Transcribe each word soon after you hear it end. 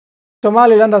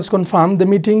Somaliland has confirmed the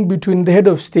meeting between the head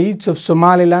of states of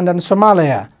Somaliland and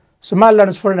Somalia.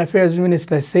 Somaliland's Foreign Affairs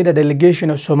Minister said a delegation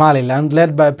of Somaliland,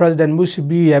 led by President Muse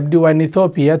Bihi in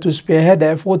Ethiopia, to spearhead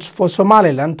efforts for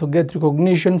Somaliland to get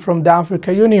recognition from the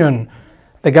African Union.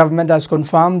 The government has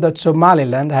confirmed that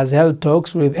Somaliland has held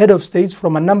talks with head of states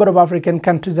from a number of African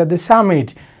countries at the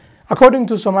summit. According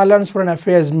to Somaliland's Foreign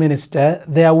Affairs Minister,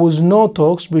 there was no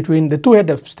talks between the two head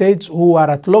of states who are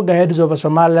at loggerheads over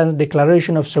Somaliland's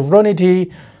declaration of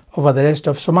sovereignty over the rest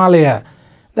of Somalia.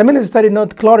 The minister did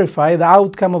not clarify the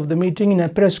outcome of the meeting in a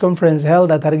press conference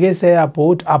held at Hargeysa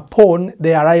airport upon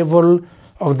the arrival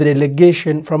of the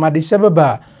delegation from Addis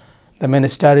Ababa. The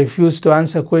minister refused to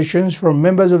answer questions from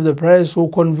members of the press who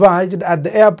converged at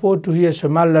the airport to hear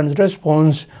Somaliland's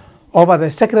response over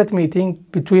the secret meeting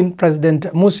between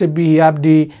President Muse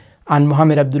Bihi and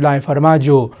Mohamed Abdullahi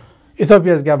Farmajo.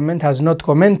 Ethiopia's government has not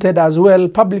commented as well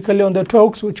publicly on the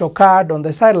talks which occurred on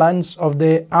the sidelines of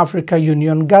the African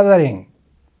Union gathering.